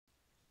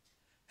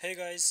Hey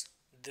guys,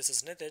 this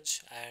is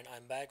Nitij and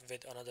I'm back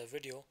with another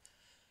video.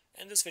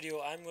 In this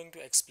video, I'm going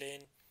to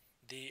explain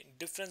the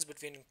difference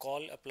between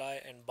call, apply,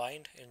 and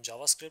bind in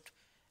JavaScript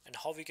and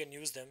how we can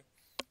use them.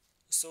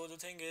 So the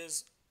thing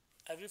is,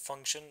 every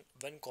function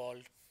when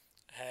called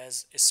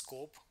has a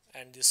scope,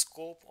 and the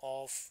scope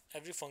of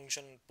every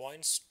function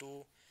points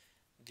to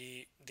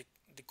the, the,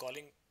 the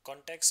calling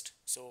context.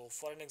 So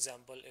for an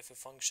example, if a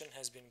function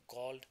has been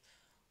called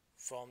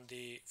from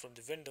the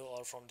window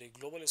or from the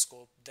global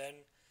scope, then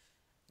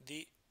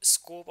the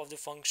scope of the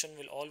function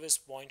will always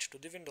point to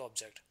the window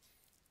object.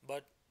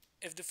 But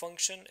if the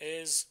function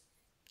is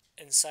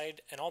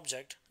inside an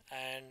object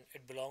and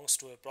it belongs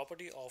to a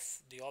property of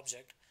the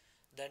object,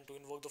 then to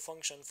invoke the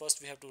function,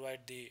 first we have to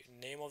write the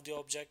name of the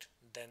object,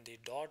 then the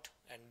dot,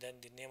 and then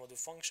the name of the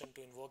function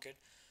to invoke it.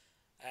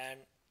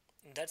 And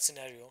in that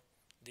scenario,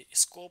 the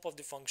scope of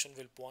the function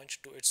will point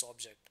to its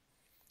object.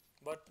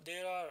 But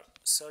there are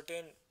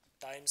certain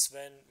times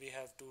when we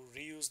have to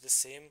reuse the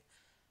same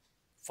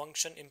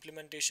function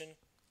implementation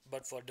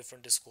but for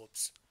different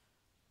scopes.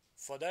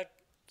 For that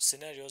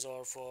scenarios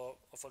or for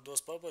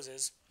those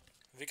purposes,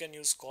 we can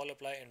use call,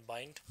 apply, and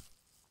bind.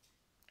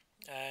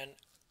 And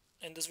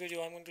in this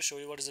video, I'm going to show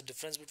you what is the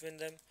difference between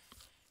them.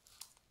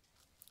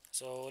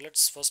 So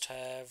let's first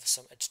have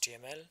some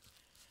HTML.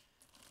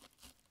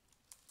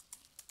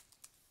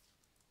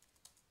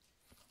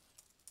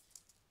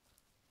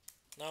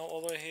 Now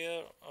over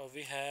here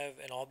we have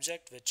an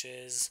object which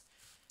is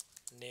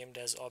named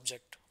as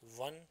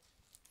object1.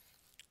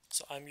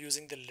 So I'm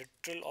using the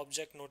literal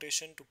object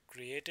notation to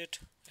create it,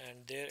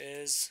 and there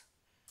is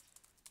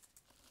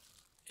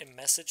a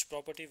message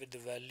property with the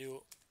value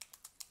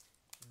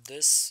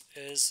this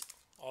is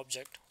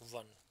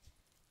object1.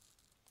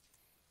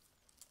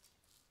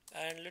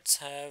 And let's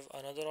have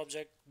another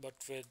object but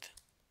with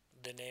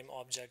the name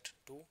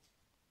object2.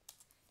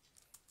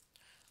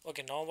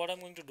 Okay, now what I'm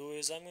going to do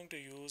is I'm going to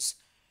use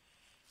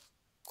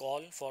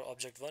call for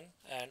object1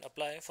 and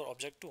apply for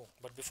object2,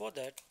 but before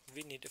that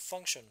we need a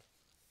function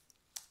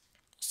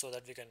so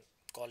that we can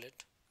call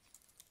it,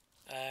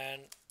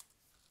 and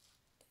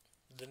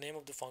the name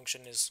of the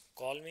function is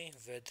call me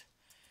with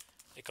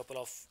a couple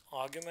of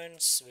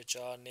arguments which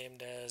are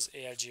named as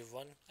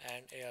arg1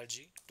 and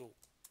arg2.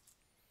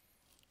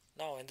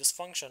 Now in this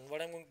function,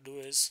 what I'm going to do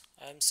is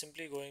I'm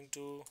simply going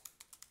to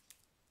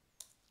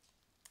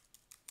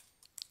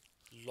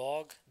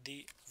log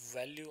the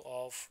value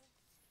of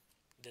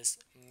this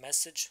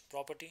message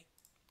property,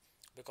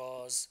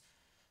 because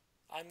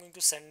I'm going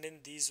to send in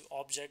these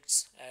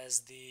objects as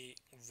the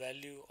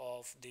value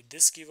of the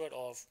this keyword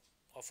of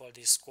for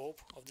the scope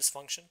of this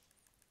function.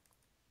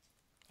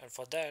 And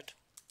for that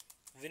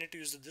we need to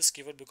use the this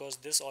keyword because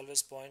this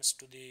always points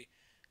to the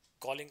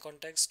calling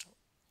context.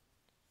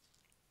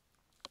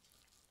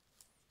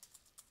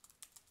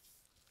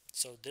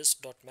 So this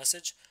dot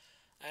message,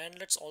 and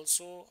let's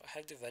also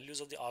have the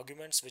values of the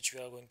arguments which we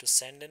are going to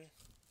send in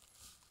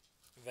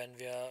when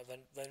we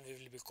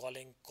will be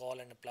calling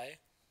call and apply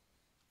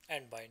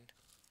and bind.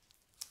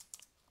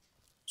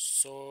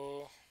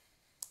 So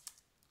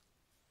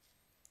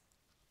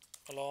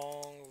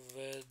along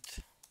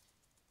with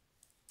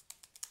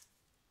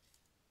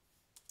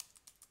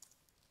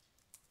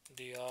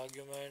the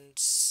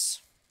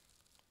arguments,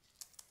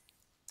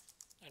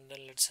 and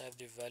then let's have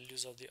the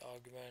values of the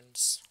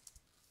arguments.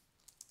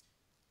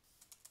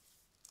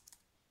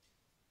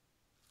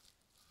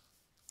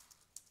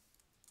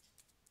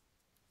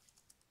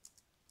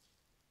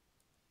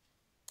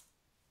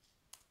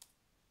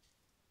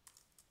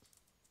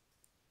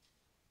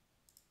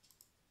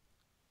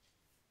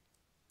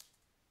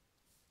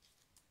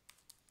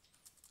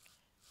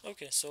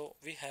 Okay, so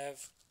we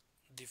have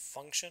the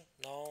function.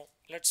 Now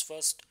let's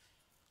first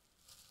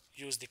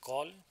use the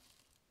call,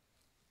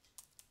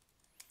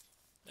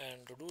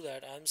 and to do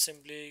that I'm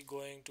simply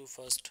going to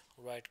first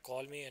write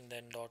call me and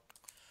then dot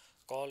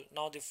call.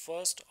 Now the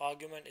first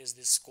argument is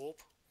the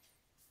scope,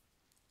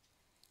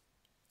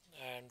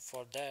 and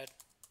for that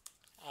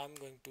I'm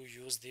going to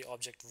use the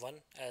object1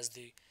 as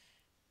the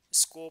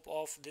scope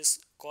of this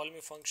call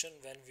me function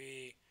when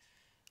we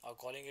are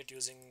calling it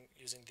using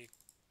the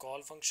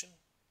call function.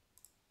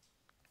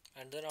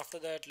 And then after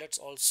that, let's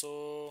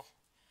also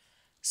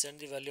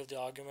send the value of the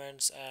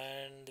arguments,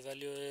 and the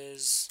value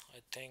is I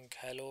think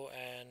hello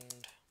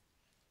and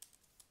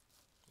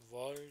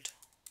world.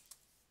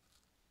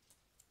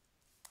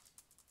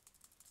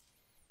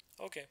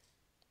 Okay,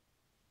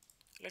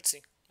 let's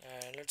see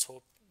and let's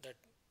hope that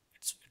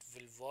it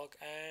will work.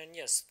 And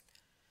yes,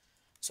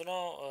 so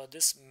now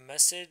this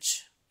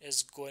message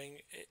is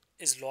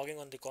logging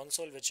on the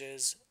console, which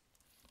is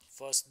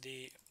first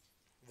the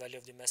value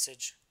of the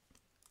message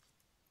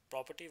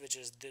property, which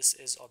is this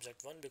is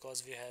object1,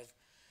 because we have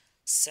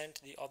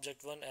sent the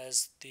object1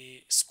 as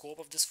the scope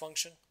of this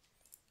function.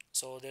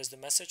 So there's the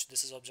message,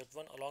 this is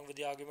object1, along with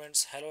the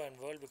arguments hello and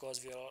world, because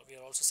we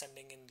are also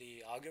sending in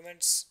the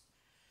arguments.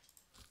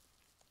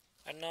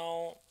 And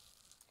now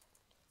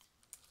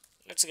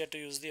let's get to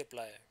use the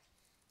apply.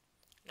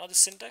 Now the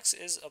syntax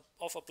is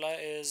of apply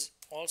is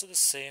also the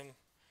same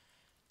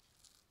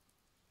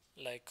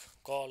like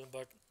call,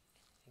 but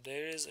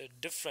there is a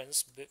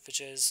difference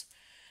which is,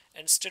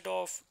 instead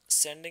of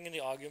sending in the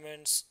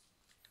arguments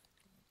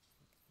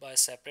by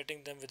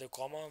separating them with a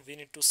comma, we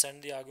need to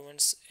send the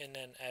arguments in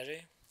an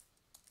array.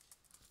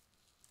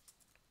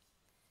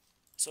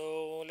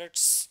 So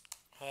let's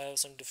have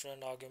some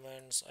different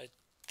arguments. I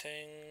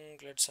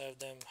think let's have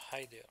them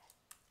high there.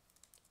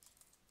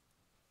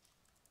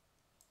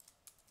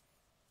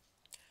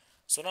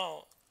 So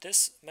now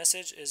this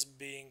message is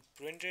being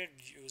printed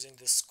using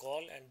this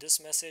call, and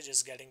this message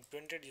is getting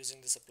printed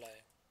using this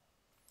apply.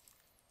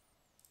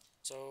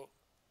 So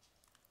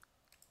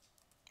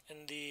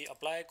in the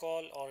apply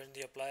call, or in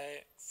the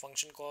apply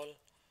function call,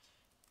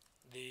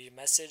 the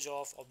message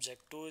of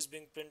object 2 is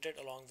being printed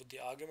along with the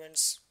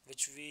arguments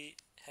which we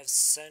have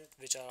sent,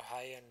 which are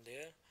high and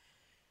there.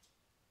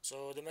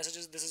 So the message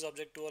is, this is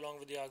object 2 along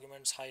with the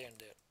arguments high and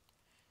there.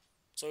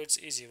 So it's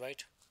easy,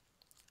 right?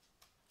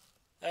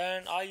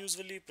 And I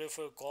usually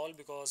prefer call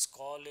because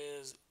call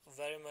is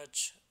very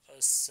much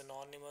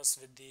synonymous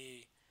with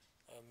the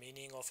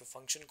meaning of a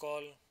function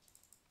call.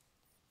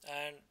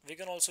 And we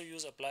can also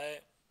use apply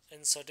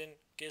in certain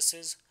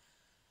cases.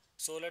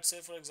 So let's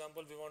say, for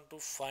example, we want to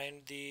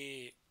find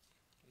the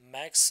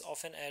max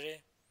of an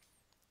array.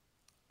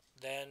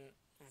 Then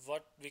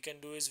what we can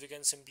do is we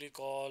can simply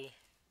call,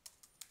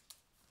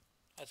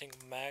 I think,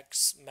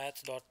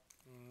 math dot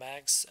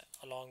max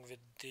along with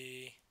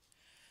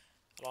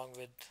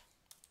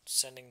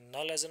sending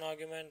null as an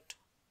argument,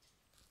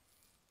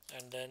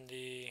 and then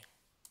the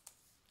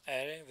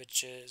array,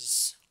 which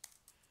is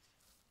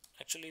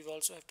actually, we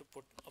also have to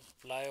put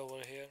apply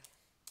over here.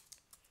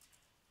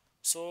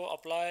 So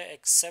apply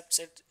accepts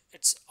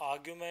its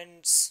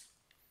arguments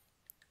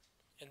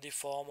in the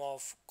form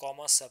of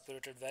comma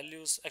separated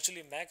values.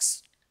 Actually,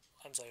 max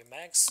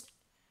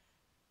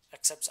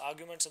accepts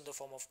arguments in the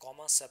form of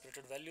comma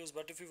separated values.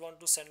 But if we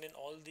want to send in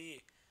all the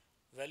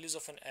values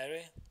of an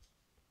array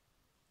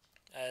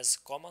as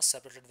comma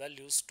separated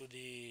values to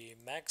the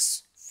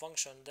max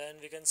function, then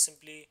we can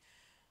simply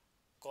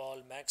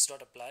call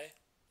max.apply,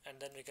 and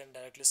then we can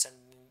directly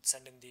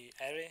send in the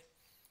array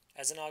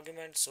as an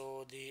argument.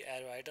 So the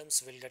array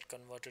items will get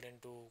converted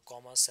into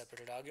comma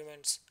separated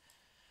arguments.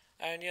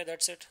 And yeah,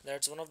 that's it.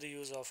 That's one of the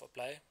use of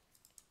apply.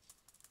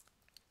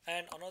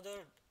 And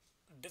another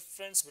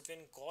difference between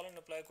call and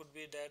apply could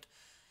be that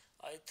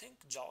I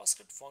think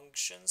JavaScript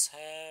functions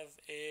have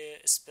a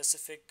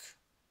specific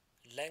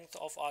length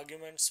of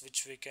arguments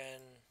which we can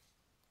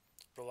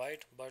provide,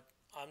 but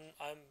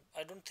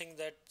I don't think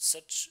that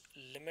such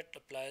limit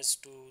applies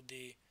to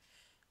the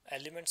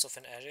elements of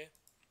an array.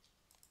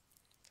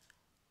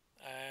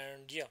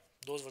 And yeah,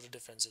 those were the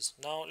differences.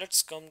 Now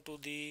let's come to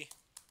the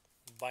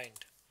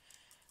bind.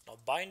 Now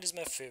bind is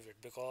my favorite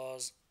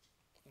because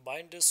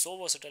bind is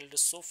so versatile, it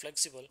is so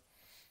flexible,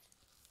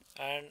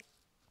 and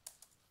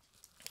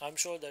I'm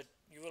sure that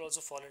you will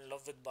also fall in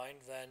love with bind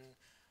when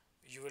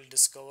you will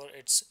discover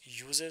its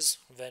uses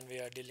when we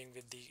are dealing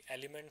with the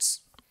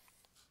elements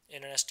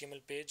in an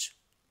HTML page.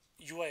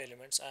 UI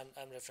elements,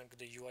 I'm referring to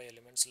the UI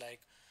elements like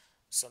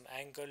some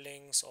anchor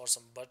links or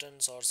some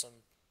buttons or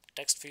some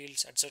text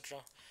fields, etc.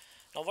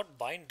 Now what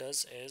bind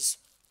does is,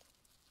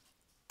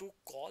 to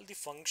call the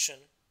function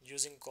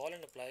using call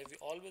and apply, we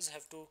always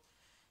have to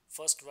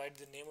first write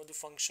the name of the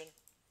function,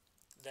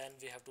 then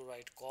we have to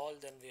write call,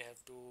 then we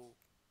have to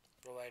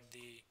provide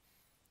the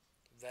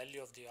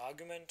value of the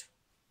argument,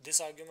 this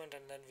argument,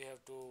 and then we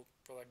have to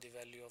provide the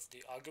value of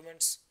the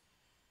arguments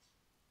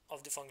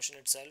of the function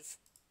itself.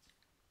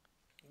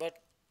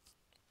 But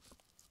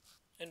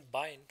in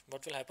bind,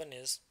 what will happen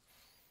is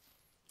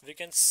we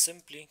can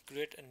simply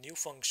create a new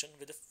function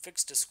with a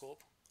fixed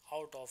scope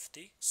out of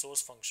the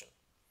source function.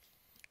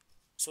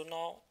 So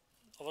now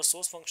our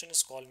source function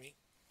is call me,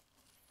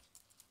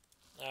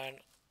 and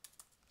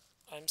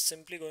I'm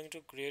simply going to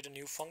create a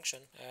new function,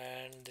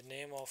 and the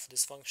name of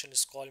this function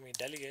is call me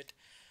delegate,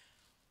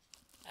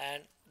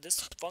 and this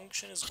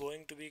function is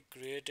going to be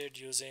created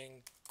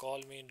using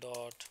call me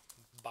dot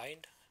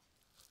bind.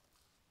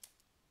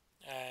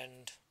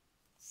 And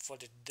for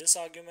this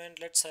argument,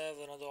 let's have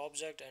another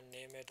object and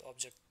name it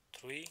object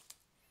 3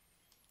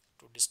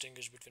 to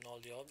distinguish between all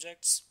the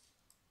objects.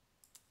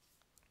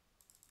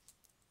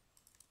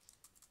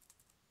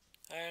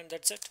 And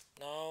that's it.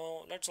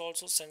 Now let's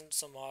also send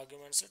some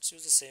arguments. Let's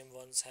use the same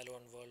ones, hello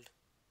and world.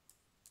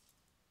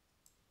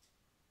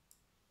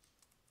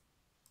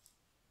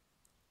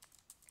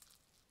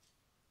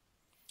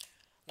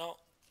 Now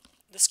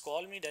this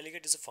call me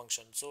delegate is a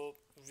function, so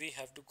we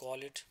have to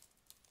call it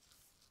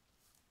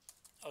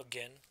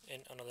again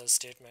in another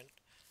statement.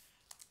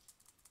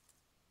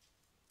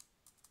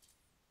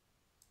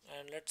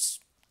 And let's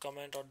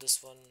comment on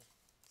this one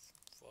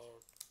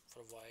for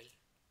a while.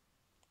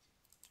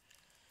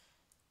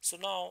 So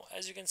now,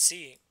 as you can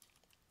see,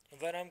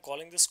 when I'm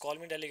calling this call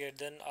me delegate,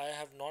 then I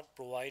have not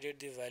provided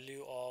the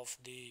value of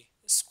the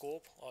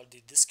scope or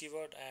this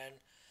keyword, and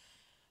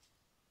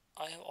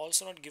I have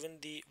also not given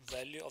the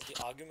value of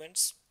the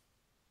arguments.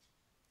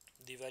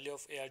 The value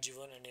of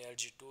arg1 and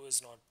arg2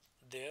 is not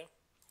there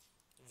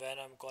when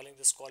I'm calling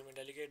this call me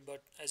delegate,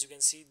 but as you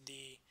can see,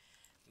 the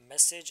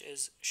message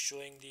is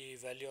showing the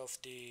value of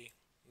the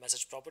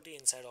message property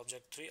inside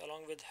object 3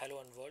 along with hello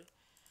and world.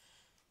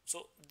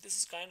 So this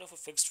is kind of a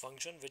fixed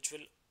function which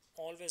will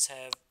always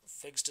have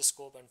fixed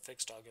scope and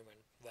fixed argument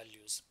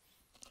values,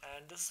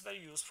 and this is very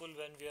useful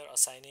when we are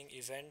assigning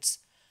events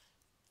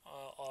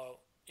or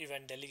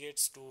event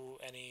delegates to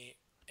any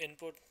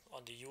input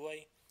on the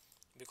UI,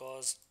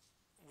 because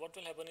what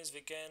will happen is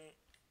we can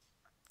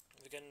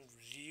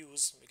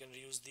reuse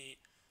the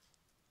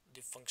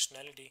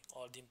functionality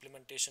or the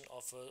implementation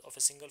of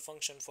a single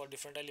function for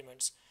different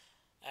elements,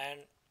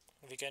 and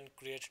we can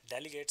create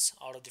delegates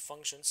out of the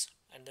functions,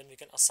 and then we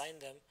can assign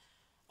them,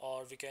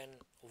 or we can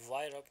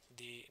wire up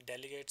the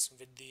delegates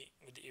with the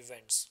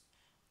events.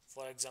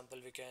 For example,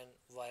 we can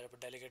wire up a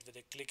delegate with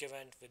a click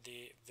event, with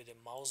a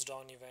mouse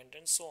down event,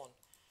 and so on.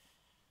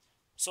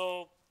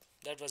 So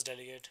that was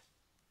delegate.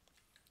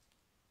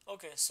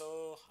 Okay,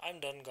 so I'm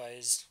done,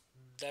 guys.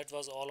 That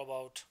was all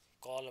about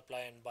call,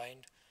 apply, and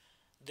bind.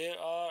 There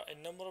are a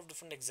number of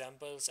different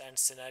examples and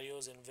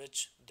scenarios in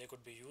which they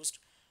could be used,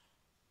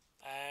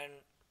 and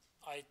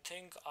I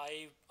think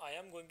I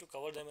am going to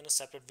cover them in a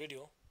separate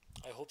video.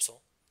 I hope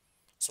so.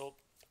 So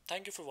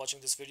thank you for watching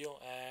this video,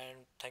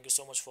 and thank you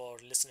so much for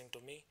listening to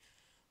me.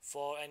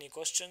 For any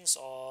questions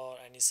or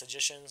any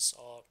suggestions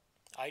or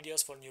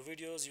ideas for new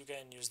videos, you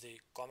can use the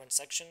comment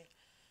section.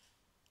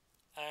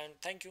 And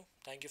thank you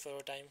for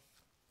your time.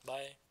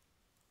 Bye.